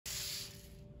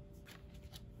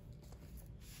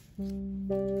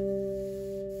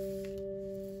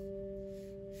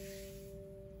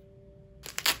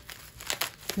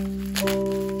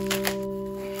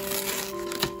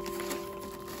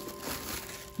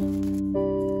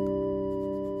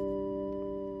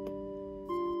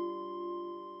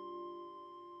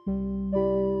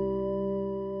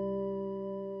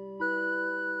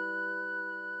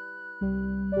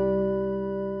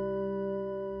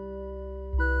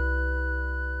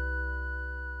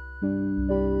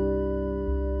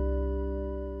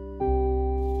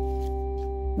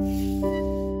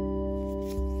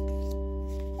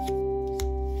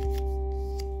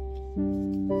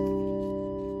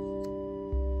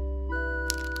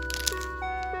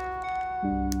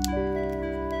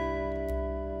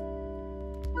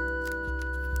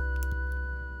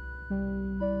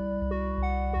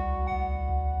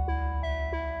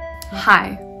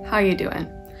Hi, how you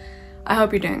doing? I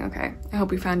hope you're doing okay. I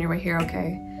hope you found your way here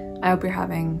okay. I hope you're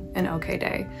having an okay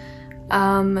day.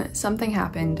 Something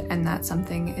happened, and that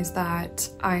something is that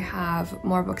I have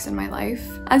more books in my life.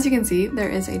 As you can see, there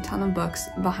is a ton of books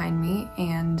behind me,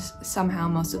 and somehow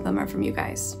most of them are from you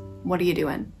guys. What are you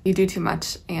doing? You do too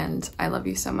much, and I love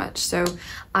you so much. So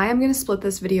I am going to split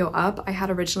this video up. I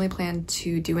had originally planned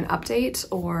to do an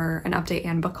update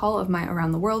and book haul of my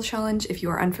Around the World challenge. If you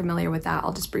are unfamiliar with that,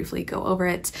 I'll just briefly go over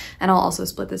it, and I'll also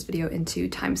split this video into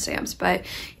timestamps. But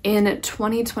in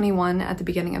 2021, at the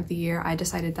beginning of the year, I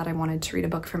decided that I wanted to read a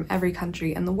book from every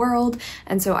country in the world,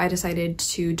 and so I decided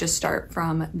to just start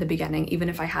from the beginning, even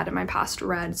if I had in my past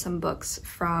read some books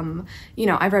from, you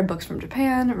know, I've read books from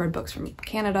Japan, I've read books from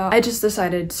Canada. I just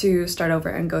decided to start over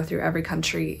and go through every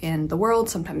country in the world,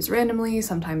 sometimes randomly,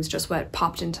 sometimes just what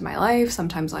popped into my life,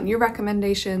 sometimes on your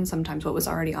recommendation, sometimes what was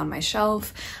already on my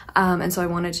shelf. And so I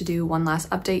wanted to do one last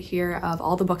update here of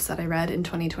all the books that I read in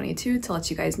 2022 to let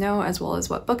you guys know, as well as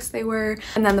what books they were.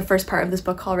 And then the first part of this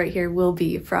book haul right here will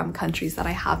be from countries that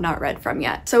I have not read from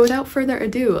yet. So without further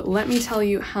ado, let me tell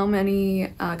you how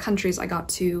many countries I got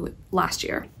to last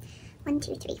year. 1,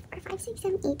 2, 3, 4, 5, 6,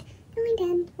 7, 8, 9,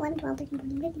 10, 11, 12, 13,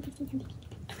 14, 15, 16, 17,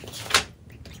 18, 20.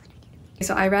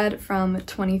 So I read from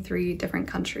 23 different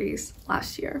countries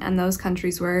last year, and those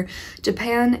countries were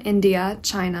Japan, India,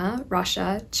 China,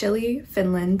 Russia, Chile,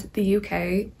 Finland, the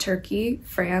UK, Turkey,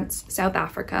 France, South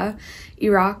Africa,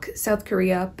 Iraq, South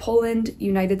Korea, Poland,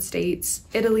 United States,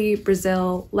 Italy,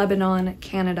 Brazil, Lebanon,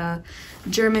 Canada,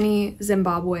 Germany,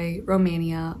 Zimbabwe,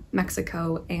 Romania,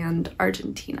 Mexico, and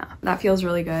Argentina. That feels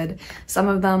really good. Some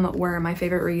of them were my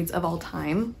favorite reads of all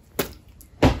time.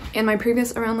 In my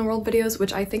previous Around the World videos,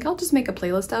 which I think I'll just make a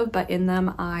playlist of, but in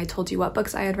them I told you what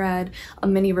books I had read, a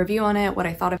mini review on it, what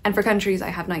I thought of, and for countries I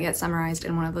have not yet summarized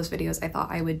in one of those videos I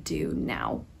thought I would do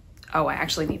now. Oh, I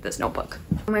actually need this notebook.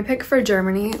 My pick for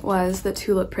Germany was The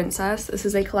Tulip Princess. This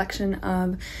is a collection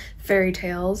of fairy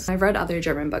tales. I've read other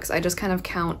German books. I just kind of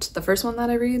count the first one that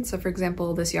I read. So for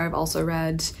example, this year I've also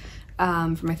read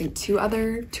from I think two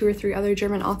or three other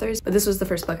German authors, but this was the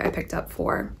first book I picked up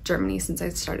for Germany since I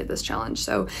started this challenge.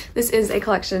 So this is a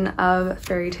collection of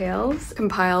fairy tales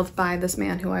compiled by this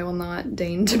man who I will not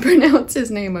deign to pronounce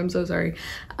his name, I'm so sorry.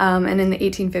 And in the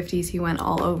 1850s he went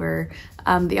all over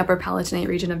the Upper Palatinate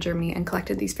region of Germany and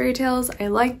collected these fairy tales. I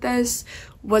like this.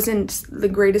 Wasn't the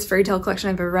greatest fairy tale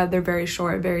collection I've ever read. They're very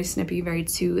short, very snippy, very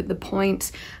to the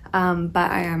point, but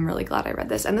I am really glad I read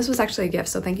this. And this was actually a gift,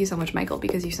 so thank you so much, Michael,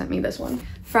 because you sent me this one.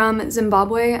 From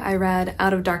Zimbabwe, I read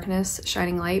Out of Darkness,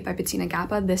 Shining Light by Bettina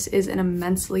Gappa. This is an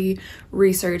immensely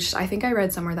researched, I think I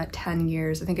read somewhere that 10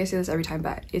 years, I think I say this every time,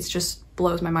 but it's just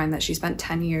blows my mind that she spent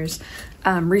 10 years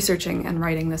researching and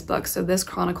writing this book. So this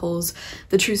chronicles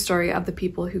the true story of the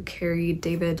people who carried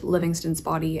David Livingstone's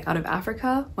body out of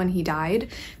Africa when he died.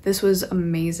 This was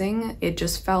amazing. It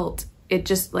just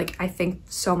like, I think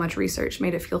so much research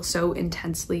made it feel so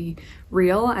intensely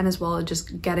real, and as well as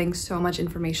just getting so much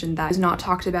information that is not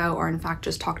talked about, or in fact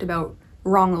just talked about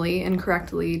wrongly,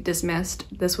 incorrectly dismissed.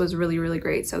 This was really, really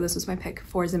great. So this was my pick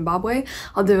for Zimbabwe,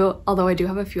 although I do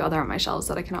have a few other on my shelves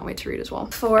that I cannot wait to read as well.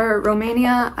 For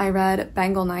Romania, I read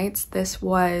Bengal Nights. This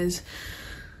was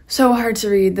so hard to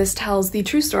read. This tells the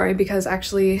true story because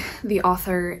actually the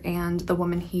author and the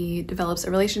woman he develops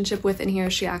a relationship with in here,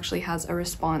 she actually has a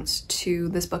response to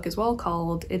this book as well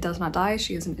called It Does Not Die.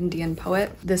 She is an Indian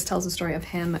poet. This tells the story of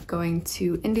him going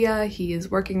to India. He is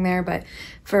working there, but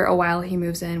for a while he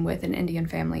moves in with an Indian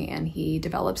family and he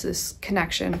develops this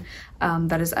connection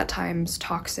that is at times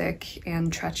toxic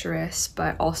and treacherous,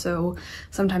 but also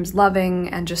sometimes loving,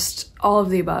 and just all of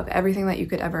the above, everything that you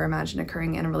could ever imagine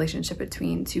occurring in a relationship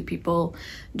between two people,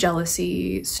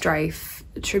 jealousy, strife,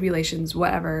 tribulations,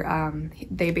 whatever,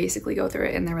 they basically go through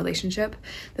it in their relationship.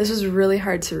 This was really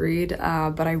hard to read,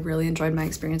 but I really enjoyed my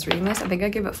experience reading this. I think I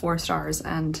gave it 4 stars,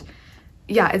 and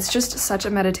yeah, it's just such a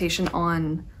meditation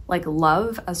on like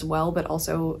love as well, but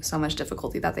also so much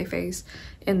difficulty that they face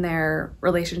in their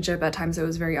relationship. At times it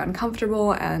was very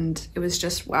uncomfortable, and it was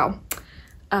just wow.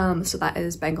 So that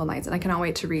is Bengal Nights, and I cannot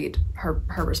wait to read her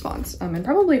response, and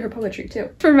probably her poetry too.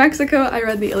 For Mexico, I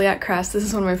read The Iliac Crest. This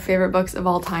is one of my favorite books of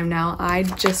all time now. I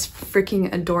just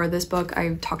freaking adore this book.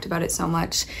 I've talked about it so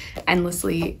much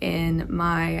endlessly in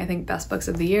my, I think, best books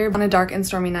of the year. On a dark and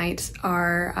stormy night,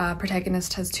 our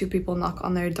protagonist has 2 people knock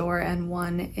on their door, and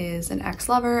one is an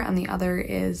ex-lover and the other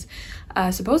is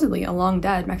supposedly a long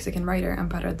dead Mexican writer,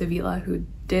 Amparo de Villa, who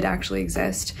did actually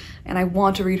exist, and I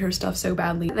want to read her stuff so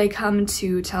badly. They come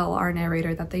to tell our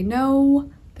narrator that they know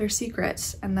their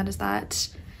secret, and that is that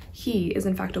he is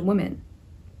in fact a woman.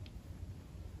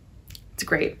 It's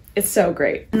great. It's so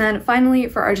great. And then finally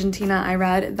for Argentina, I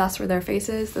read Thus Were Their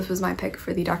Faces. This was my pick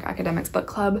for the Dark Academics Book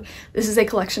Club. This is a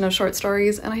collection of short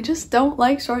stories, and I just don't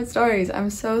like short stories. I'm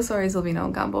so sorry, Silvina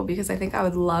Ocampo, because I think I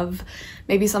would love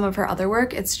maybe some of her other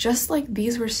work. It's just like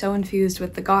these were so infused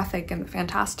with the gothic and the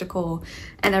fantastical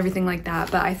and everything like that,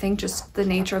 but I think just the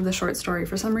nature of the short story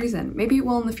for some reason, maybe it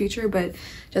will in the future, but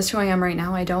just who I am right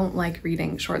now, I don't like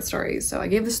reading short stories. So I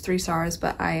gave this 3 stars,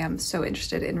 but I am so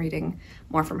interested in reading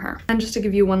more from her. And just to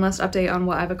give you one last update on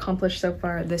what I've accomplished so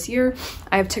far this year,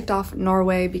 I have ticked off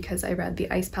Norway because I read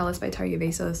The Ice Palace by Tarja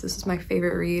Vesos. This is my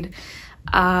favorite read,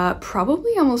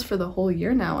 probably almost for the whole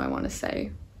year now, I want to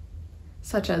say,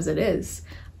 such as it is.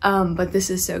 But this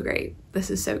is so great. This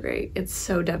is so great. It's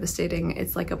so devastating.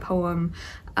 It's like a poem.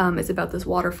 It's about this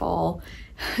waterfall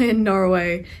in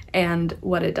Norway and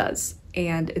what it does,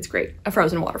 and it's great. A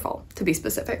frozen waterfall, to be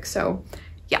specific. So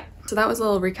yeah, so that was a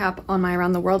little recap on my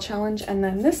Around the World challenge. And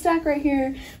then this stack right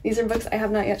here, these are books I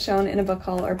have not yet shown in a book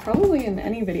haul, or probably in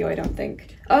any video, I don't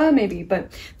think. Maybe,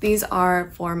 but these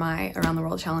are for my Around the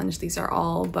World challenge. These are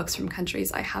all books from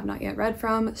countries I have not yet read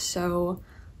from, so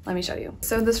let me show you.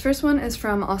 So this first one is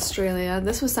from Australia.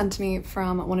 This was sent to me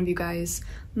from one of you guys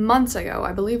months ago,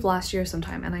 I believe last year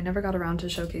sometime, and I never got around to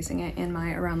showcasing it in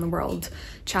my Around the World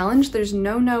challenge. There's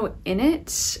no note in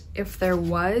it. If there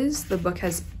was, the book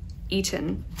has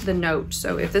eaten the note.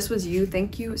 So if this was you,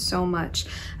 thank you so much.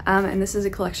 And this is a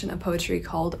collection of poetry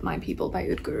called My People by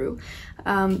Udguru.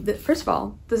 First of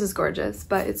all, this is gorgeous,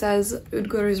 but it says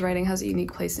Udguru's writing has a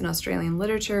unique place in Australian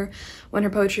literature. When her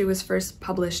poetry was first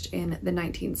published in the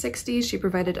 1960s, she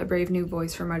provided a brave new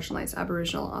voice for marginalized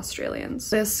Aboriginal Australians.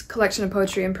 This collection of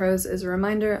poetry and prose is a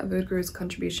reminder of Udguru's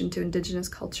contribution to Indigenous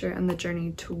culture and the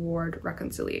journey toward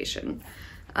reconciliation.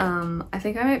 I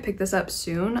think I might pick this up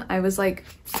soon. I was like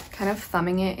kind of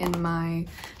thumbing it in my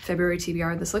February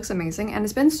TBR. This looks amazing, and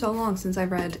it's been so long since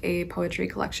I've read a poetry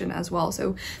collection as well,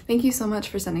 so thank you so much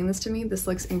for sending this to me. This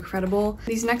looks incredible.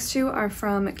 These next 2 are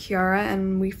from Kiara,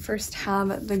 and we first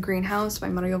have The Greenhouse by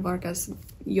Mario Vargas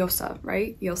Llosa,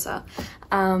 right? Llosa.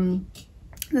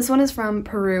 This one is from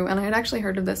Peru, and I had actually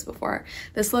heard of this before.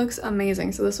 This looks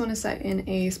amazing. So this one is set in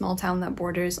a small town that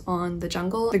borders on the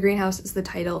jungle. The Greenhouse is the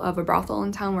title of a brothel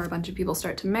in town where a bunch of people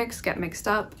start to get mixed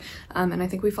up, and I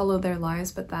think we follow their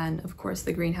lives, but then of course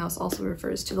the Greenhouse also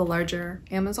refers to the larger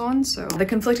Amazon. So the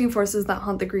conflicting forces that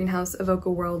haunt the Greenhouse evoke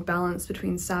a world balanced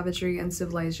between savagery and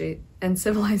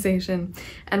civilization,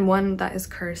 and one that is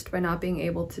cursed by not being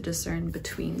able to discern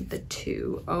between the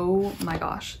two. Oh my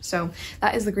gosh. So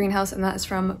that is The Greenhouse, and that is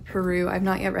from Peru. I've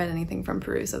not yet read anything from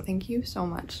Peru, so thank you so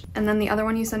much. And then the other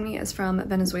one you sent me is from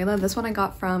Venezuela. This one I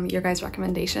got from your guys'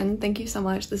 recommendation. Thank you so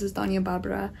much. This is Doña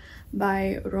Barbara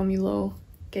by Romulo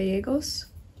Gallegos.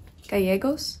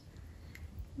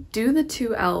 Do the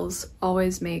 2 L's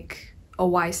always make a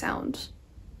Y sound?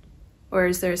 Or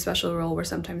is there a special rule where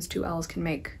sometimes 2 L's can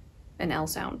make an L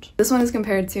sound? This one is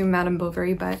compared to Madame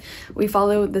Bovary, but we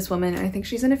follow this woman, and I think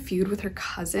she's in a feud with her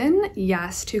cousin.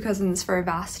 Yes, 2 cousins for a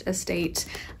vast estate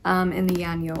in the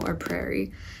Llano or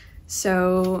prairie.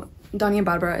 So Doña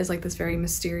Barbara is like this very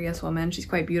mysterious woman. She's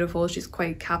quite beautiful, she's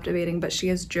quite captivating, but she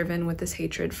is driven with this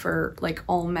hatred for like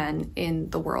all men in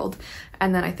the world.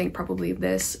 And then I think probably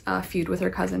this feud with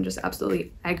her cousin just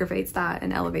absolutely aggravates that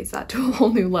and elevates that to a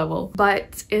whole new level.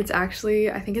 But it's actually,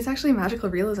 I think it's actually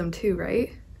magical realism too,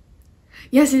 right?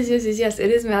 Yes, it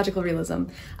is magical realism.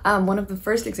 One of the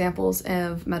first examples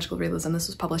of magical realism, this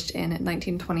was published in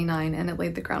 1929, and it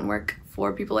laid the groundwork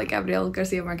for people like Gabriel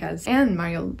Garcia Marquez and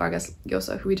Mario Vargas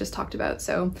Llosa, who we just talked about.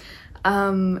 So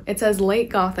It says late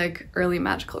Gothic, early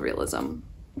magical realism.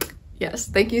 Yes,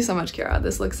 thank you so much, Kira.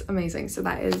 This looks amazing. So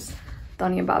that is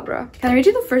Danya Babra. Can I read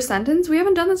you the first sentence? We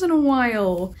haven't done this in a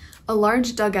while. A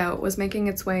large dugout was making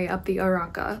its way up the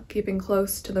Araka, keeping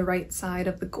close to the right side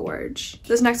of the gorge.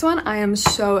 This next one I am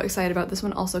so excited about. This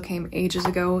one also came ages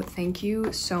ago. Thank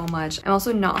you so much. I'm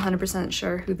also not 100%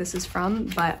 sure who this is from,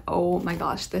 but oh my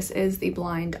gosh, this is The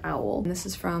Blind Owl. This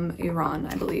is from Iran,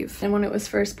 I believe. And when it was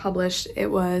first published,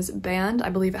 it was banned. I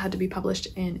believe it had to be published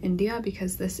in India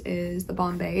because this is the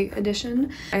Bombay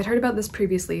edition. I had heard about this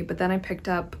previously, but then I picked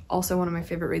up also one of my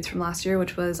favorite reads from last year,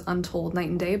 which was Untold Night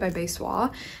and Day by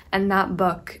Baiswa. And that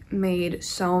book made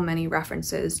so many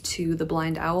references to The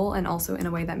Blind Owl, and also in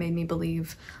a way that made me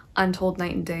believe Untold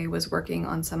Night and Day was working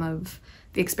on some of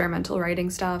the experimental writing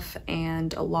stuff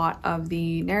and a lot of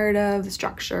the narrative, the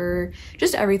structure,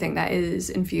 just everything that is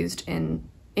infused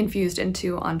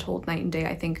into Untold Night and Day,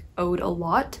 I think owed a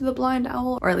lot to The Blind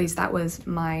Owl, or at least that was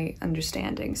my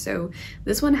understanding. So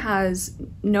this one has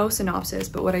no synopsis,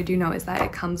 but what I do know is that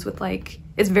it comes with like,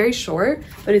 it's very short,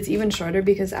 but it's even shorter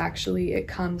because actually it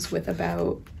comes with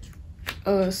about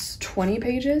 20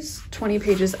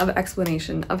 pages of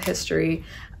explanation of history,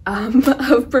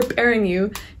 of preparing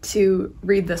you to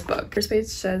read this book. First page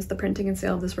says the printing and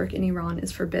sale of this work in Iran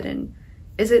is forbidden.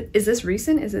 Is this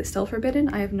recent? Is it still forbidden?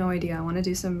 I have no idea. I want to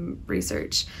do some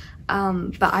research.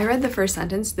 But I read the first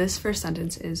sentence. This first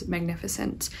sentence is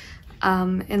magnificent.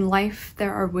 In life,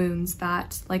 there are wounds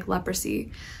that, like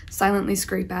leprosy, silently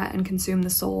scrape at and consume the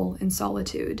soul in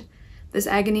solitude. This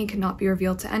agony cannot be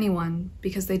revealed to anyone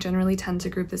because they generally tend to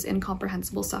group this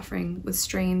incomprehensible suffering with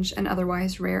strange and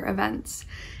otherwise rare events.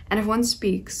 And if one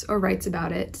speaks or writes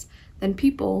about it, then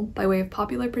people, by way of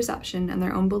popular perception and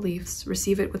their own beliefs,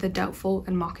 receive it with a doubtful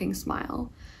and mocking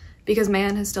smile. Because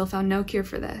man has still found no cure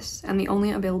for this, and the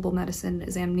only available medicine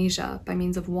is amnesia by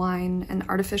means of wine and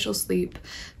artificial sleep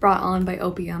brought on by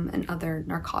opium and other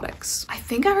narcotics. I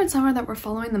think I heard somewhere that we're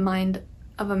following the mind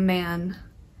of a man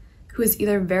who is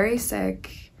either very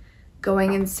sick,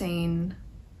 going insane.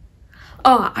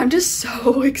 Oh, I'm just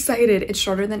so excited. It's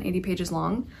shorter than 80 pages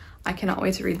long. I cannot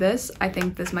wait to read this. I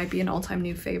think this might be an all-time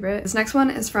new favorite. This next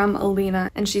one is from Alina,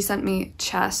 and she sent me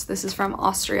Chess. This is from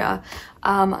Austria.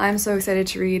 I'm so excited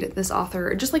to read this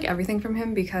author, just like everything from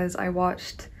him, because I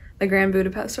watched The Grand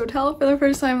Budapest Hotel for the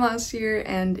first time last year,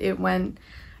 and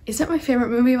is it my favorite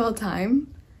movie of all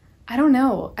time? I don't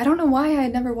know. I don't know why I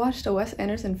had never watched a Wes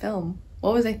Anderson film.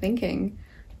 What was I thinking?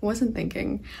 Wasn't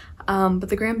thinking. But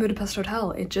The Grand Budapest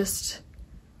Hotel, it just...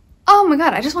 Oh my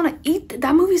god, I just want to eat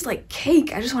that movie's like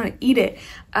cake. I just want to eat it.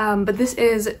 But this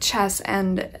is Chess,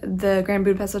 and the Grand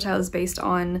Budapest Hotel is based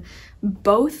on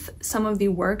both some of the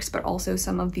works but also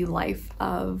some of the life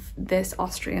of this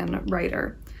Austrian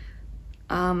writer.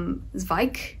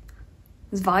 Zweig?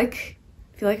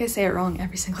 I feel like I say it wrong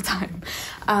every single time.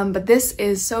 But this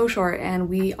is so short, and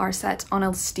we are set on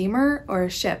a steamer or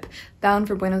a ship bound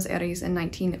for Buenos Aires in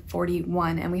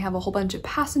 1941, and we have a whole bunch of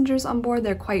passengers on board.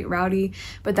 They're quite rowdy,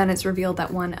 but then it's revealed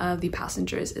that one of the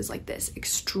passengers is like this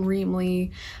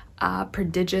extremely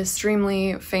prodigious,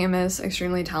 extremely famous,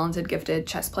 extremely talented, gifted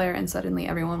chess player, and suddenly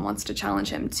everyone wants to challenge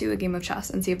him to a game of chess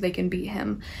and see if they can beat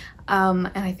him. And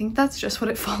I think that's just what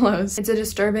it follows. It's a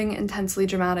disturbing, intensely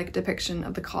dramatic depiction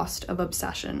of the cost of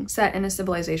obsession, set in a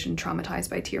civilization traumatized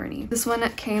by tyranny. This one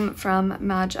came from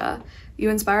Maja. You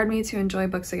inspired me to enjoy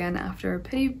books again after a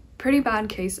pretty bad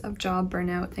case of job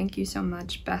burnout. Thank you so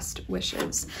much. Best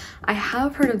wishes. I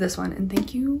have heard of this one, and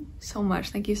thank you so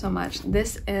much. Thank you so much.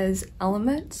 This is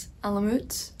Alamu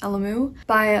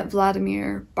by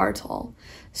Vladimir Bartol.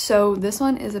 So this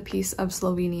one is a piece of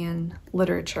Slovenian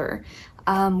literature.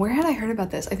 Where had I heard about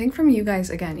this? I think from you guys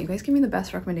again. You guys give me the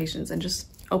best recommendations and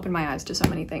just open my eyes to so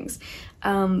many things.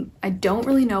 I don't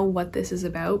really know what this is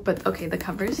about, but okay, the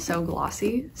cover is so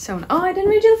glossy. Oh, I didn't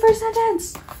read you the first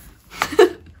sentence!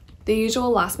 The usual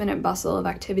last-minute bustle of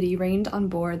activity reigned on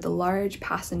board the large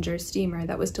passenger steamer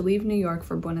that was to leave New York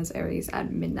for Buenos Aires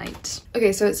at midnight.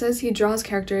 Okay, so it says he draws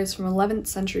characters from 11th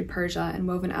century Persia and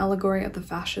wove an allegory of the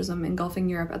fascism engulfing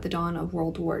Europe at the dawn of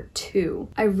World War II.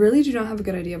 I really do not have a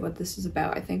good idea of what this is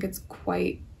about. I think it's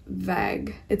quite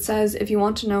vague. It says, if you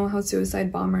want to know how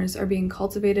suicide bombers are being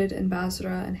cultivated in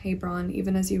Basra and Hebron,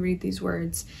 even as you read these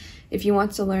words, if you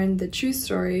want to learn the true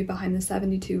story behind the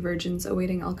 72 virgins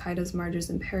awaiting Al-Qaeda's martyrs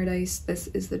in paradise, this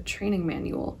is the training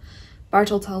manual.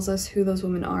 Bartol tells us who those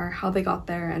women are, how they got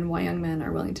there, and why young men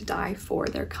are willing to die for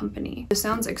their company. This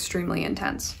sounds extremely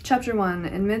intense. Chapter 1.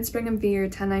 In mid-spring of the year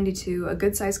 1092, a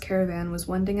good-sized caravan was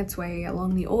wending its way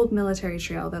along the old military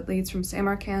trail that leads from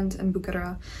Samarkand and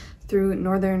Bukhara through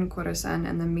northern Khorasan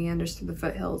and then meanders through the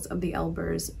foothills of the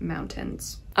Elburz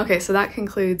Mountains. Okay, so that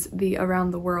concludes the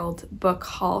Around the World book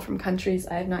haul from countries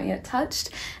I have not yet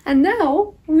touched. And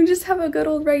now we just have a good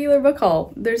old regular book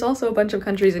haul. There's also a bunch of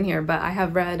countries in here, but I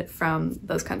have read from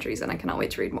those countries and I cannot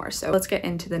wait to read more. So let's get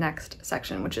into the next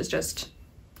section, which is just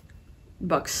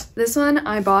books. This one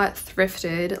I bought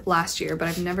thrifted last year, but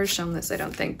I've never shown this, I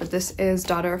don't think, but this is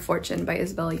Daughter of Fortune by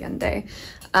Isabel Allende.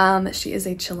 She is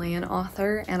a Chilean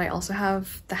author, and I also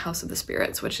have The House of the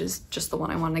Spirits, which is just the one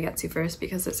I wanted to get to first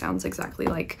because it sounds exactly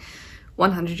like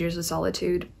 100 Years of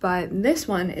Solitude, but this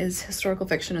one is historical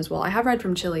fiction as well. I have read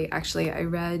from Chile, actually. I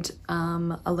read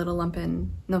A Little Lumpen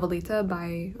Novelita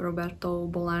by Roberto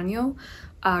Bolaño.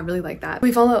 Really like that.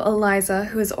 We follow Eliza,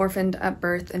 who is orphaned at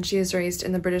birth, and she is raised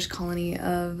in the British colony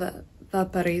of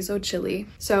Valparaiso, Chile.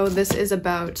 So this is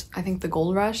about, I think, the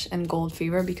gold rush and gold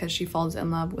fever because she falls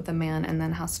in love with a man and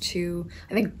then has to,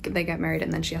 I think they get married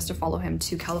and then she has to follow him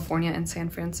to California and San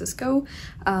Francisco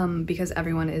because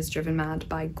everyone is driven mad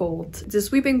by gold. It's a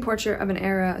sweeping portrait of an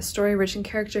era, a story rich in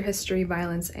character, history,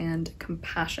 violence, and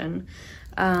compassion.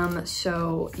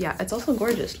 So yeah, it's also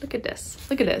gorgeous. Look at this.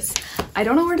 Look at this. I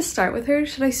don't know where to start with her.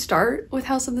 Should I start with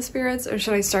House of the Spirits or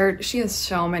should I start? She has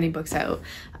so many books out,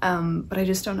 but I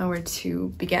just don't know where to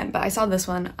begin. But I saw this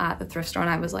one at the thrift store and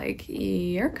I was like,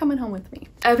 you're coming home with me.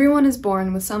 Everyone is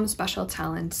born with some special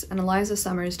talents, and Eliza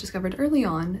Summers discovered early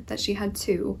on that she had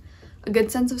two: a good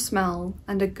sense of smell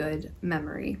and a good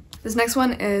memory. This next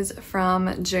one is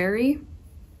from Gary.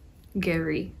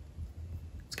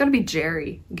 It's gotta be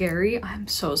Jerry. Gary, I'm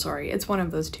so sorry. It's one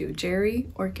of those two, Jerry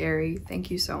or Gary.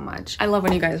 Thank you so much. I love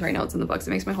when you guys write notes in the books. It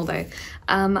makes my whole day.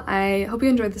 I hope you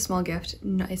enjoyed the small gift.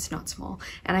 No, it's not small.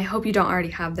 And I hope you don't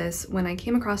already have this. When I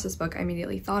came across this book, I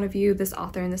immediately thought of you. This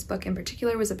author in this book in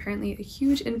particular was apparently a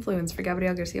huge influence for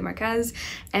Gabriel Garcia Marquez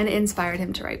and inspired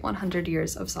him to write 100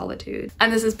 Years of Solitude.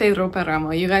 And this is Pedro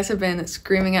Paramo. You guys have been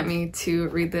screaming at me to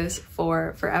read this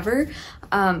for forever.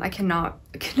 I cannot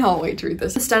wait to read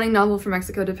this. A stunning novel from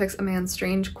Mexico depicts a man's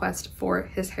strange quest for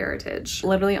his heritage.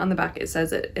 Literally on the back it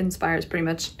says it inspires pretty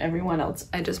much everyone else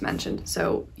I just mentioned.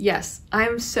 So yes,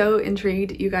 I'm so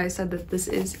intrigued. You guys said that this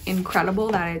is incredible,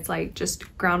 that it's like just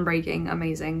groundbreaking,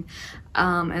 amazing.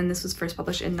 And this was first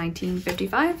published in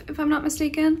 1955, if I'm not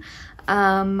mistaken.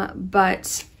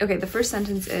 But okay, the first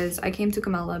sentence is, I came to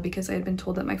Comala because I had been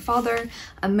told that my father,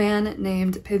 a man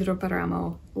named Pedro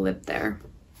Paramo, lived there.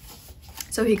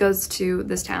 So he goes to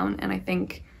this town, and I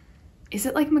think, is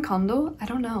it like Macondo? I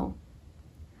don't know.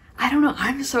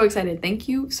 I'm so excited. Thank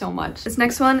you so much. This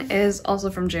next one is also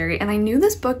from Jerry, and I knew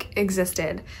this book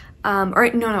existed.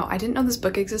 Or no, I didn't know this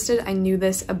book existed. I knew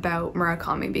this about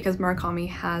Murakami because Murakami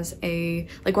has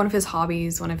one of his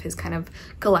hobbies, one of his kind of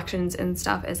collections and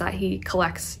stuff is that he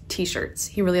collects t-shirts.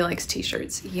 He really likes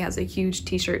t-shirts. He has a huge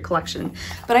t-shirt collection,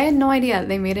 but I had no idea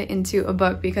they made it into a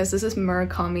book because this is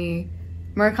Murakami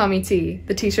Tea,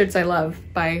 the t-shirts I love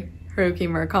by Haruki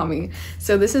Murakami.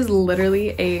 So this is literally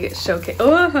a showcase.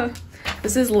 Oh,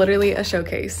 this is literally a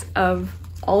showcase of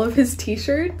all of his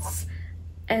t-shirts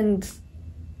and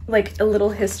like a little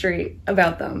history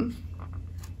about them.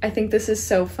 I think this is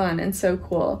so fun and so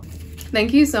cool.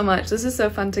 Thank you so much. This is so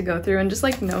fun to go through and just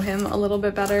like know him a little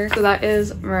bit better. So that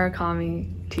is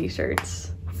Murakami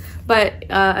t-shirts. But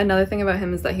another thing about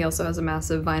him is that he also has a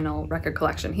massive vinyl record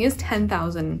collection. He has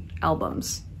 10,000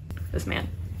 albums. This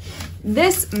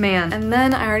man. And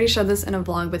then I already showed this in a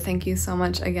vlog, but thank you so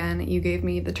much again. You gave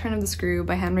me The Turn of the Screw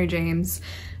by Henry James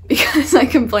because I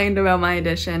complained about my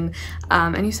edition.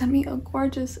 And you sent me a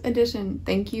gorgeous edition.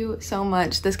 Thank you so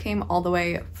much. This came all the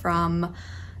way from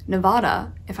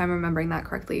Nevada, if I'm remembering that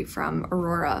correctly, from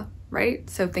Aurora, right?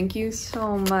 So thank you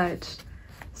so much.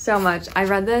 So much. I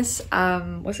read this,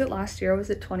 was it last year or was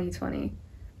it 2020?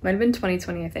 Might have been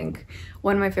 2020, I think.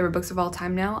 One of my favorite books of all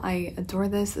time now. I adore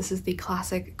this. This is the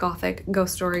classic gothic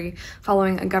ghost story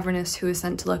following a governess who is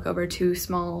sent to look over two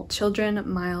small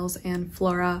children, Miles and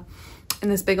Flora, in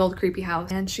this big old creepy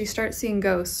house. And she starts seeing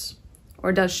ghosts.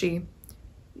 Or does she?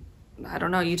 I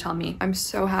don't know, you tell me. I'm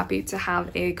so happy to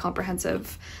have a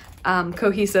comprehensive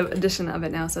cohesive edition of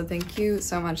it now, so thank you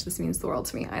so much. This means the world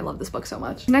to me. I love this book so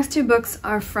much. The next two books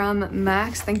are from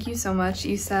Max. Thank you so much.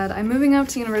 You said, I'm moving out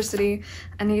to university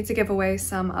and need to give away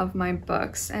some of my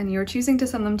books, and you're choosing to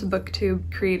send them to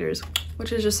BookTube creators,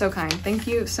 which is just so kind. Thank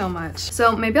you so much.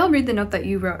 So maybe I'll read the note that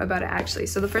you wrote about it actually.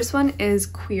 So the first one is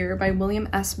Queer by William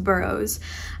S. Burroughs,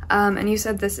 and you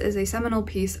said this is a seminal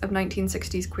piece of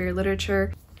 1960s queer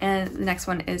literature. And the next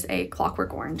one is A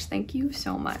Clockwork Orange. Thank you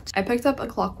so much. I picked up A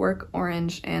Clockwork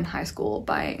Orange in high school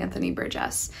by Anthony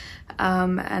Burgess.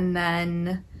 And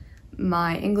then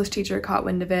my English teacher caught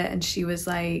wind of it and she was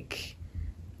like,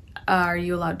 Are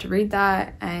you allowed to read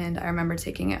that? And I remember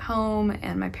taking it home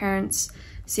and my parents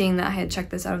seeing that I had checked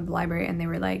this out of the library and they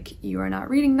were like, you are not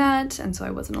reading that. And so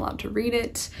I wasn't allowed to read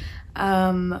it.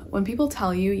 When people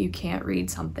tell you you can't read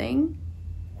something,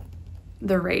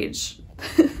 the rage.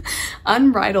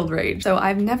 Unbridled rage. So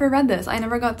I've never read this. I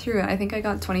never got through it. I think I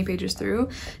got 20 pages through.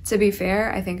 To be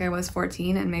fair, I think I was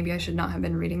 14 and maybe I should not have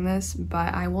been reading this,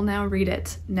 but I will now read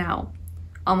it now,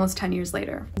 almost 10 years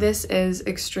later. This is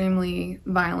extremely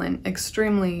violent,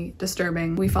 extremely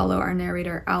disturbing. We follow our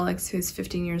narrator, Alex, who's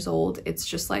 15 years old. It's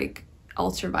just like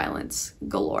ultra violence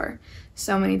galore.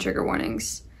 So many trigger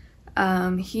warnings.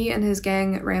 He and his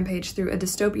gang rampage through a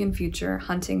dystopian future,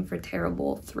 hunting for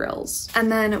terrible thrills. And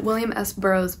then William S.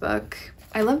 Burroughs' book.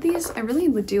 I love these. I really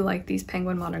do like these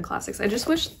Penguin Modern Classics. I just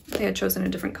wish they had chosen a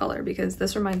different color because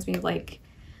this reminds me of like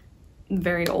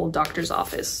very old doctor's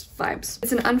office vibes.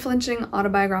 It's an unflinching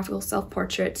autobiographical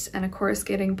self-portrait and a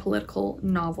coruscating political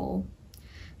novel.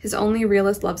 His only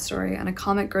realist love story and a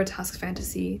comic grotesque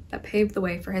fantasy that paved the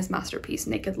way for his masterpiece,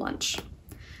 Naked Lunch.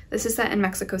 This is set in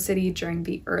Mexico City during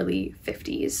the early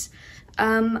 50s.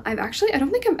 I don't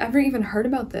think I've ever even heard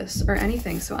about this or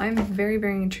anything, so I'm very,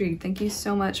 very intrigued. Thank you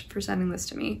so much for sending this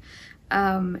to me.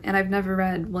 And I've never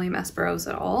read William S. Burroughs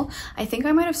at all. I think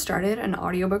I might have started an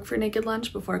audiobook for Naked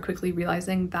Lunch before quickly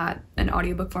realizing that an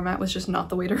audiobook format was just not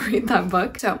the way to read that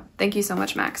book. So thank you so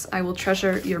much, Max. I will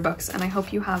treasure your books and I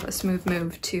hope you have a smooth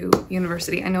move to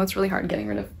university. I know it's really hard getting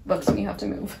rid of books when you have to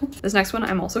move. This next one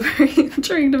I'm also very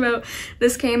intrigued about.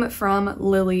 This came from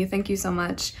Lily. Thank you so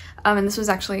much. And this was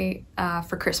actually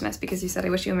for Christmas because you said I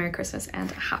wish you a Merry Christmas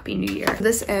and a Happy New Year.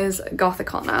 This is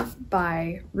Gothicana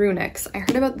by Runix. I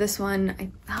heard about this one.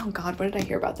 Oh God, what did I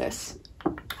hear about this?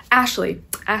 Ashley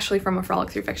from A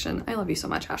Frolic Through Fiction. I love you so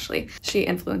much, Ashley. She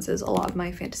influences a lot of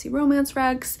my fantasy romance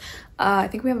recs. I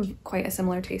think we have quite a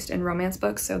similar taste in romance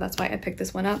books, so that's why I picked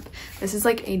this one up. This is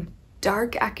like a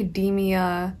dark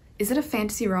academia. Is it a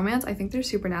fantasy romance? I think there's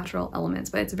supernatural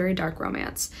elements, but it's a very dark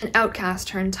romance. An outcast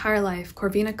her entire life,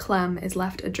 Corvina Clem is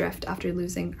left adrift after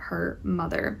losing her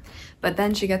mother. But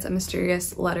then she gets a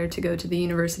mysterious letter to go to the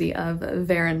University of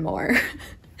Varenmore.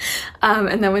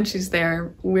 And then when she's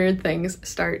there, weird things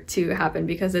start to happen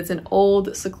because it's an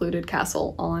old secluded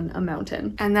castle on a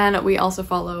mountain. And then we also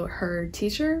follow her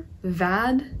teacher,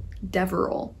 Vad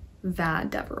Deverell.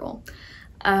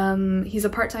 He's a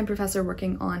part-time professor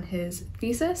working on his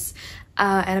thesis,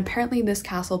 and apparently this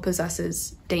castle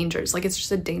possesses dangers. Like, it's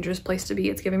just a dangerous place to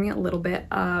be. It's giving me a little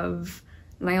bit of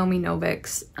Naomi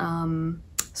Novik's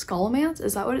Scholomance.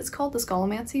 Is that what it's called? The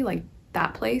Scolomancy? Like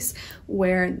that place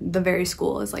where the very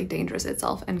school is like dangerous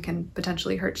itself and can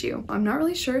potentially hurt you. I'm not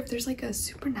really sure if there's like a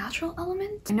supernatural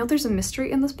element. I know there's a mystery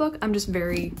in this book. I'm just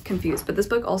very confused, but this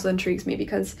book also intrigues me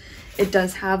because it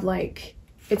does have like,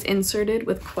 it's inserted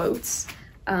with quotes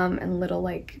and little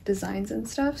like designs and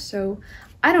stuff. So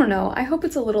I don't know. I hope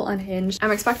it's a little unhinged.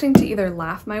 I'm expecting to either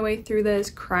laugh my way through this,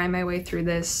 cry my way through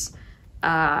this.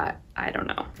 I don't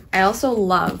know.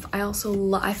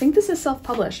 I think this is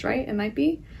self-published, right? It might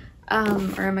be.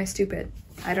 Or am I stupid?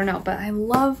 I don't know, but I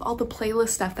love all the playlist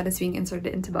stuff that is being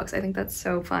inserted into books. I think that's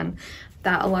so fun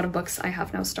that a lot of books I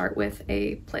have now start with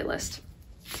a playlist.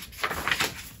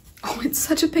 Oh, it's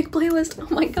such a big playlist.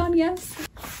 Oh my God, yes.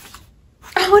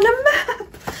 Oh, and a map.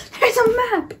 There's a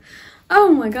map.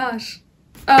 Oh my gosh.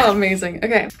 Oh, amazing.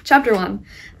 Okay, chapter 1.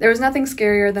 There was nothing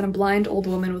scarier than a blind old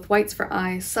woman with whites for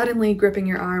eyes suddenly gripping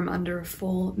your arm under a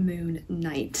full moon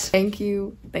night. Thank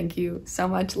you so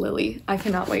much, Lily. I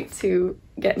cannot wait to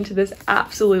get into this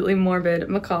absolutely morbid,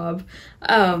 macabre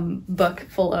book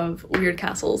full of weird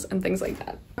castles and things like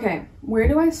that. Okay, where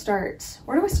do I start?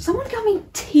 Someone got me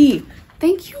tea.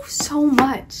 Thank you so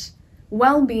much.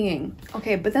 Well-being.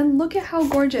 Okay, but then look at how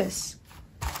gorgeous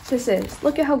this is.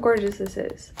 Look at how gorgeous this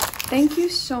is. Thank you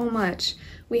so much.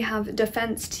 We have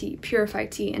Defense Tea, Purify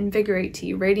Tea, Invigorate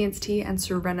Tea, Radiance Tea, and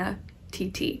Serenity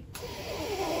Tea.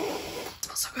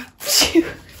 It smells so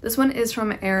good. This one is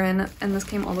from Erin, and this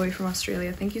came all the way from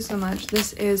Australia. Thank you so much.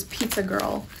 This is Pizza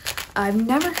Girl. I've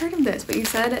never heard of this, but you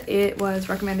said it was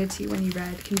recommended to you when you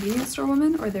read Convenience Store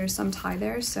Woman, or there's some tie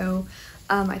there, so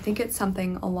I think it's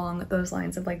something along those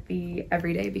lines of like the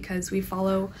everyday, because we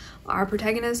follow our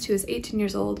protagonist who is 18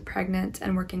 years old, pregnant,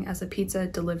 and working as a pizza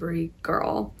delivery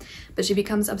girl. But she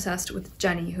becomes obsessed with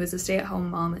Jenny, who is a stay-at-home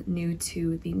mom new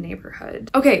to the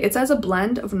neighborhood. Okay, it says a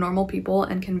blend of normal people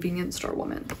and convenience store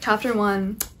woman. Chapter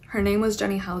 1, her name was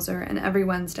Jenny Hauser, and every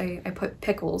Wednesday I put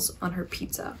pickles on her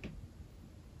pizza.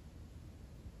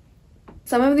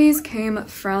 Some of these came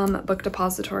from Book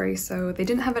Depository, so they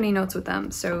didn't have any notes with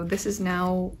them. So this is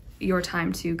now your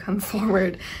time to come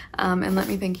forward and let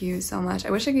me thank you so much.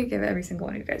 I wish I could give every single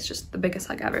one of you guys just the biggest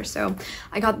hug ever. So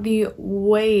I got the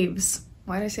Waves.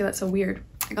 Why did I say that so weird?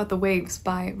 I got the Waves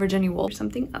by Virginia Woolf. There's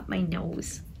something up my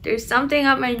nose. There's something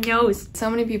up my nose. So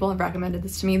many people have recommended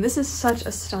this to me. This is such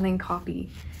a stunning copy.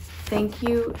 Thank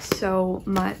you so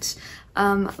much.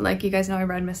 Like you guys know, I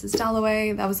read Mrs.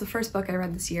 Dalloway. That was the first book I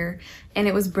read this year, and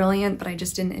it was brilliant, but I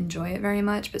just didn't enjoy it very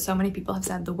much. But so many people have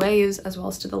said The Waves, as well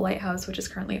as To the Lighthouse, which is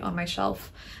currently on my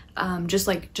shelf.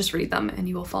 Just read them and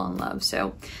you will fall in love.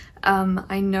 So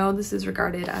I know this is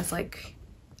regarded as like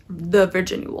the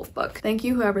Virginia Woolf book. Thank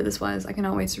you, whoever this was. I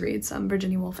cannot wait to read some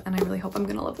Virginia Woolf, and I really hope I'm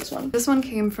gonna love this one. This one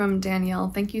came from Danielle.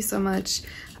 Thank you so much.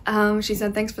 She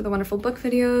said, thanks for the wonderful book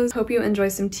videos. Hope you enjoy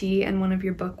some tea and one of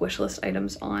your book wish list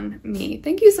items on me.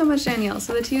 Thank you so much, Danielle.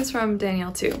 So the tea is from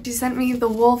Danielle too. She sent me The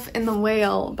Wolf and the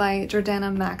Whale by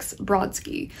Jordana Max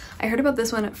Brodsky. I heard about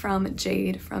this one from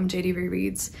Jade from JD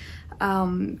Rereads.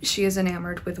 She is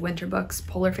enamored with winter books,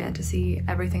 polar fantasy,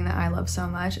 everything that I love so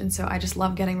much, and so I just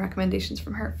love getting recommendations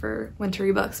from her for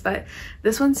wintry books. But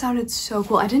this one sounded so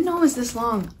cool. I didn't know it was this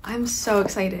long. I'm so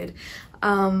excited.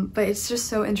 But it's just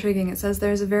so intriguing. It says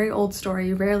there's a very old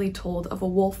story rarely told of a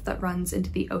wolf that runs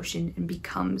into the ocean and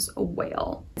becomes a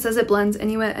whale. It says it blends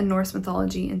Inuit and Norse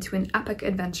mythology into an epic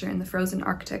adventure in the frozen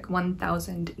Arctic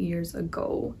 1,000 years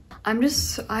ago. I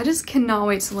just cannot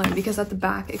wait to learn, because at the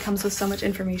back it comes with so much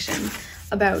information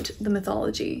about the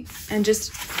mythology and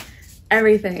just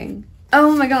everything.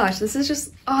 Oh my gosh, this is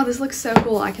just, oh, this looks so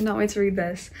cool. I cannot wait to read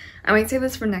this. I might save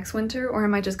this for next winter, or I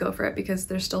might just go for it because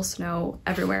there's still snow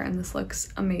everywhere and this looks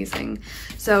amazing.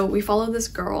 So we follow this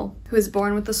girl who is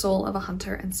born with the soul of a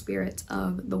hunter and spirit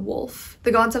of the wolf.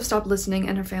 The gods have stopped listening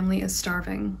and her family is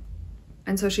starving.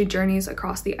 And so she journeys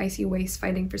across the icy waste,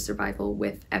 fighting for survival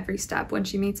with every step. When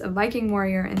she meets a Viking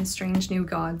warrior and his strange new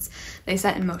gods, they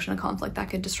set in motion a conflict that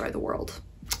could destroy the world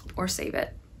or save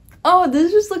it. Oh,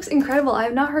 this just looks incredible. I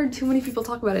have not heard too many people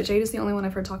talk about it. Jade is the only one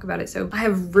I've heard talk about it, so I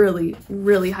have really,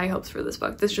 really high hopes for this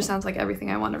book. This just sounds like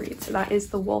everything I want to read. So that is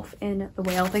The Wolf and the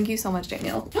Whale. Thank you so much,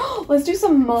 Danielle. Let's do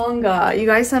some manga. You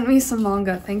guys sent me some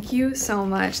manga. Thank you so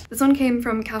much. This one came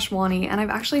from Kashwani, and I've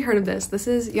actually heard of this. This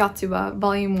is Yotsuba,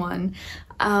 Volume 1.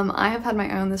 I have had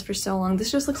my eye on this for so long.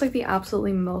 This just looks like the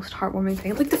absolutely most heartwarming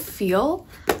thing. Like the feel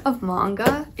of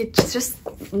manga, it's just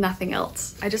nothing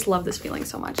else. I just love this feeling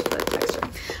so much, the texture.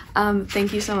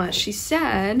 Thank you so much. She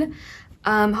said,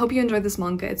 hope you enjoyed this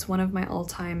manga. It's one of my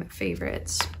all-time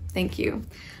favorites. Thank you.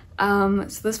 So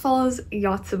this follows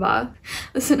Yotsuba.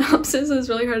 The synopsis is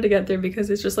really hard to get through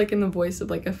because it's just like in the voice of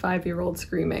like a 5-year-old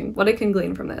screaming. What I can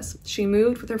glean from this: she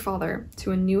moved with her father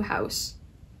to a new house.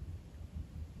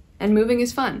 And moving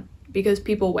is fun because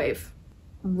people wave.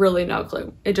 Really no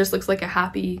clue. It just looks like a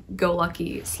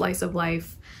happy-go-lucky slice of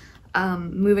life.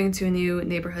 Moving to a new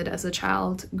neighborhood as a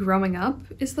child. Growing up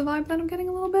is the vibe that I'm getting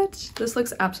a little bit. This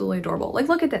looks absolutely adorable. Like,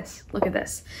 look at this. Look at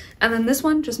this. And then this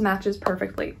one just matches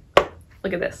perfectly.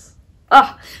 Look at this.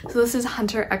 Ah, so this is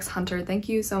Hunter x Hunter. Thank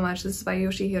you so much. This is by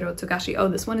Yoshihiro Togashi. Oh,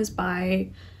 this one is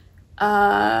by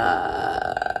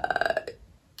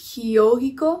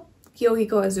Kiyohiko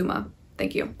Azuma.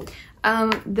 Thank you.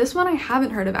 This one I haven't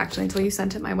heard of actually until you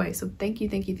sent it my way, so thank you,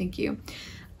 thank you, thank you.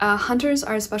 Hunters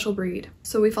are a special breed.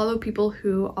 So we follow people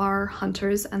who are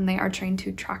hunters and they are trained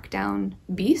to track down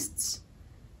beasts,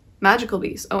 magical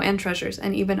beasts, oh, and treasures,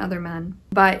 and even other men.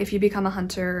 But if you become a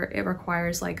hunter, it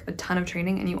requires like a ton of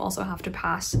training, and you also have to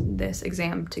pass this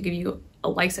exam to give you a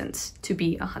license to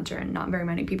be a hunter, and not very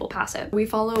many people pass it. We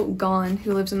follow Gon,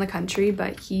 who lives in the country,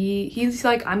 but he's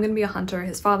like, I'm gonna be a hunter.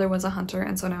 His father was a hunter,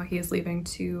 and so now he is leaving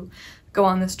to go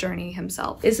on this journey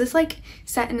himself. Is this like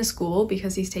set in a school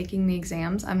because he's taking the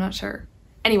exams? I'm not sure.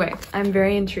 Anyway, I'm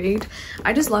very intrigued.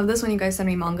 I just love this when you guys send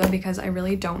me manga because I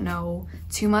really don't know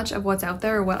too much of what's out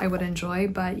there or what I would enjoy,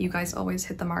 but you guys always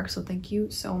hit the mark, so thank you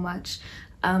so much.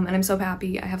 And I'm so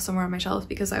happy I have somewhere on my shelf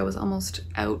because I was almost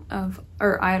out of,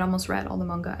 or I had almost read all the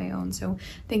manga I own, so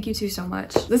thank you two so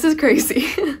much. This is crazy.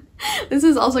 This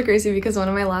is also crazy because one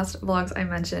of my last vlogs I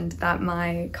mentioned that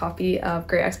my copy of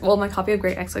Great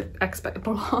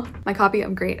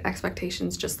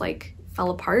Expectations just like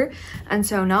fell apart, and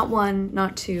so not one,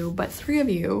 not two, but 3 of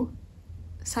you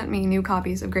sent me new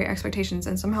copies of Great Expectations,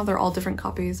 and somehow they're all different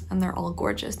copies and they're all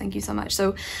gorgeous. Thank you so much.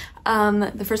 So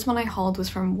the first one I hauled was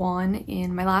from Juan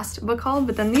in my last book haul,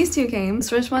 but then these two came.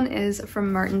 This first one is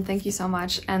from Martin. Thank you so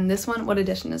much. And this one, what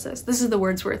edition is this? This is the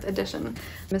Wordsworth edition.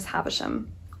 Miss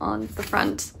Havisham on the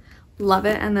front. Love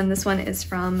it. And then this one is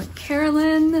from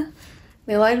Carolyn.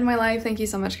 They lighted my life. Thank you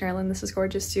so much, Carolyn. This is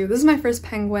gorgeous too. This is my first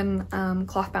Penguin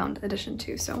cloth bound edition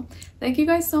too, so thank you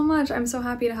guys so much. I'm so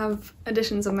happy to have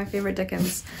editions of my favorite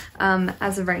Dickens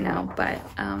as of right now, but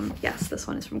yes, this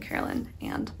one is from Carolyn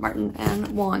and Martin and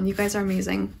Juan. You guys are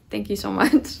amazing. Thank you so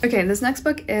much. Okay, this next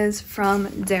book is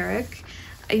from Derek.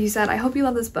 You said, I hope you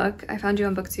love this book. I found you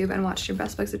on BookTube and watched your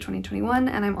best books of 2021,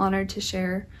 and I'm honored to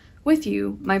share with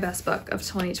you my best book of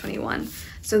 2021.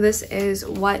 So this is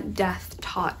What Death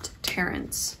Taught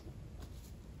Terrence.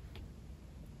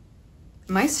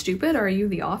 Am I stupid or are you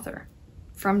the author?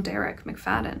 From Derek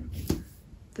McFadden.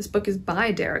 This book is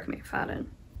by Derek McFadden.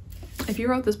 If you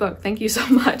wrote this book, thank you so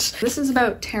much. This is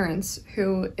about Terrence,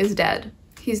 who is dead.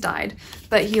 He's died,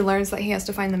 but he learns that he has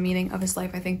to find the meaning of his life,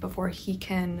 I think, before he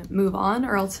can move on,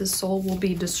 or else his soul will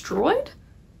be destroyed.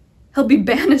 He'll be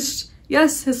banished.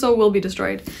 Yes, his soul will be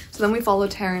destroyed. So then we follow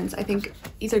Terrence, I think,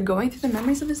 either going through the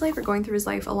memories of his life or going through his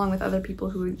life along with other people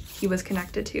who he was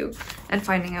connected to, and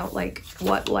finding out like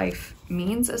what life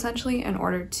means essentially in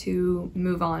order to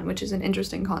move on, which is an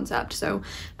interesting concept. So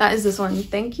that is this one.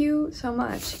 Thank you so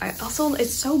much.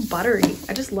 It's so buttery.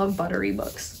 I just love buttery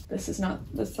books. That's not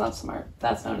smart.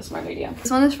 That's not a smart idea. This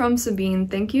one is from Sabine.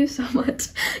 Thank you so much.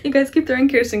 You guys keep throwing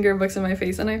Kirsten books in my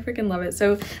face and I freaking love it.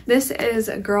 So this is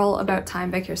A Girl About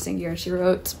Time by Kirsten Gier. She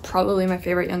wrote probably my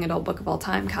favorite young adult book of all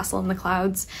time, Castle in the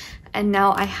Clouds. And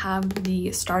now I have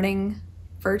the starting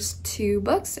first 2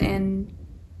 books in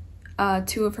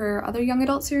 2 of her other young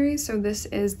adult series. So this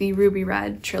is the Ruby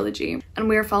Red trilogy. And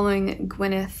we are following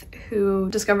Gwyneth, who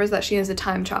discovers that she is a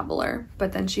time traveler,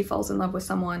 but then she falls in love with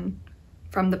someone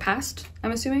from the past,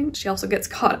 I'm assuming. She also gets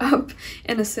caught up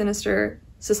in a sinister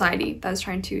society that is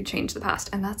trying to change the past.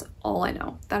 And that's all I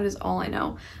know. That is all I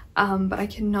know. But I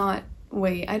cannot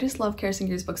wait. I just love Kirsten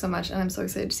Gier's book so much, and I'm so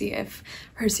excited to see if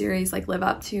her series like live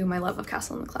up to my love of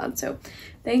Castle in the Clouds. So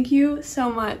thank you so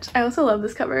much. I also love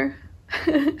this cover.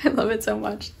 I love it so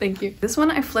much. Thank you. This one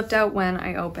I flipped out when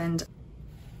I opened.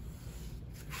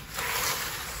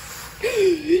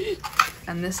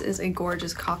 And this is a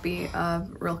gorgeous copy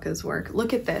of Rilke's work.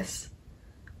 Look at this.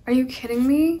 Are you kidding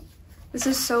me? This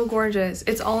is so gorgeous.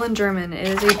 It's all in German. It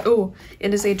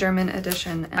is a German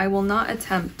edition. I will not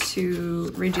attempt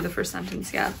to read you the first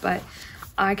sentence yet, but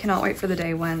I cannot wait for the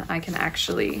day when I can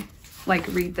actually like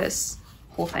read this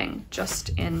whole thing just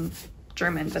in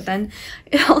German. But then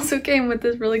it also came with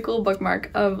this really cool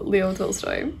bookmark of Leo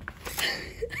Tolstoy.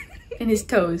 In his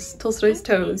toes, Tolstoy's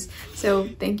toes. So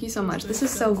thank you so much. This is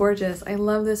so gorgeous. I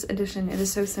love this edition. It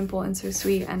is so simple and so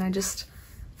sweet, and I just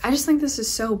think this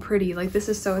is so pretty. Like, this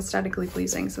is so aesthetically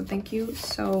pleasing. So thank you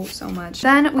so much.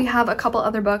 Then we have a couple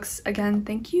other books. Again,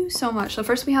 thank you so much. So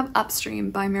first we have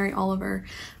Upstream by Mary Oliver.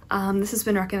 This has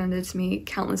been recommended to me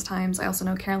countless times. I also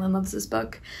know Carolyn loves this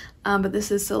book, but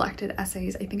this is selected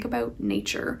essays, I think, about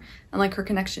nature and like her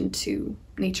connection to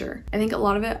nature. I think a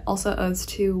lot of it also owes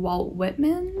to Walt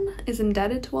Whitman, is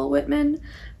indebted to Walt Whitman.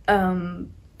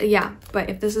 Yeah, but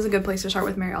if this is a good place to start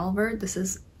with Mary Oliver, this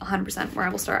is 100% where I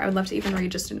will start. I would love to even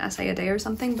read just an essay a day or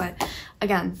something, but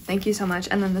again, thank you so much.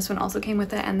 And then this one also came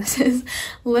with it, and this is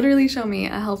Literally Show Me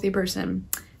a Healthy Person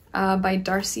by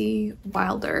Darcy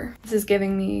Wilder. This is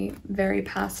giving me very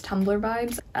past Tumblr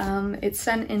vibes. It's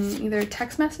sent in either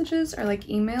text messages or like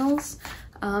emails,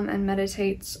 and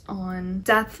meditates on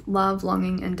death, love,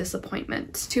 longing, and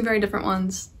disappointment. 2 very different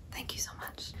ones. Thank you so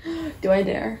much. Do I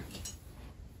dare?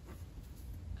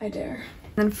 I dare.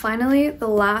 And then finally, the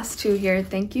last 2 here.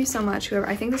 Thank you so much, whoever.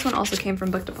 I think this one also came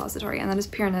from Book Depository, and that is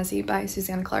Piranesi by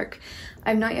Suzanne Clark.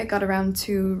 I've not yet got around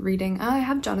to reading. I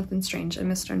have Jonathan Strange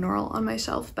and Mr. Norrell on my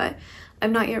shelf, but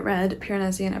I've not yet read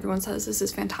Piranesi, and everyone says this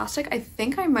is fantastic. I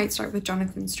think I might start with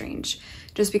Jonathan Strange,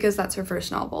 just because that's her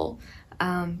first novel.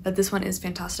 But this one is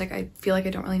fantastic. I feel like I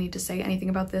don't really need to say anything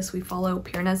about this. We follow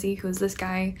Piranesi, who is this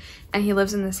guy, and he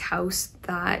lives in this house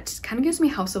that kind of gives me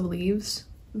House of Leaves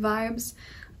vibes.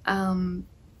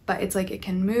 But it's like it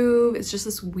can move. It's just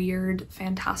this weird,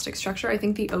 fantastic structure. I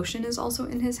think the ocean is also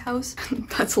in his house.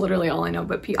 That's literally all I know,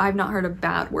 but I've not heard a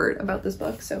bad word about this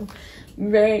book, so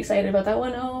I'm very excited about that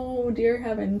one. Oh, dear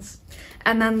heavens.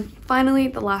 And then finally,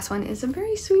 the last one is a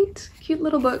very sweet, cute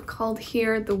little book called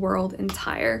Here the World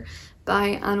Entire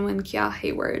by Anwen Kia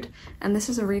Hayward. And this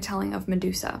is a retelling of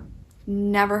Medusa.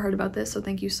 Never heard about this, so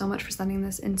thank you so much for sending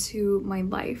this into my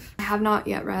life. I have not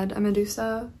yet read a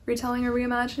Medusa retelling or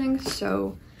reimagining,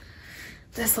 so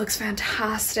this looks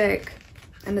fantastic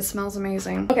and it smells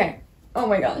amazing. Okay, oh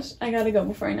my gosh, I gotta go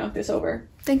before I knock this over.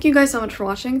 Thank you guys so much for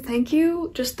watching. Thank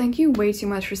you way too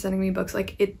much for sending me books.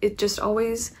 Like it just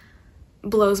always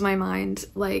blows my mind.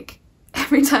 Like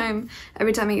every time I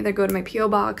either go to my PO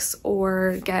box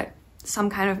or get some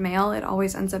kind of mail, it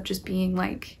always ends up just being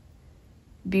like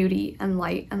beauty and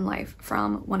light and life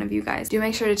from one of you guys. Do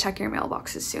make sure to check your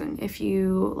mailboxes soon if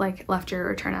you like left your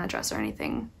return address or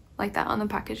anything like that on the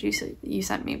package you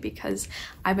sent me, because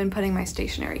I've been putting my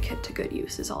stationery kit to good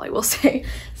use is all I will say.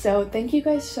 So thank you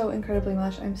guys so incredibly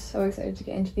much. I'm so excited to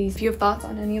get into these. If you have thoughts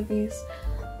on any of these,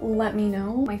 let me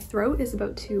know. My throat is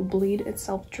about to bleed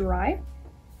itself dry.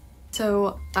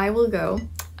 So I will go.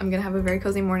 I'm gonna have a very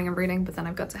cozy morning of reading, but then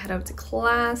I've got to head out to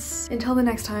class. Until the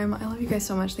next time, I love you guys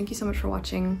so much. Thank you so much for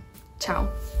watching.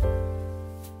 Ciao.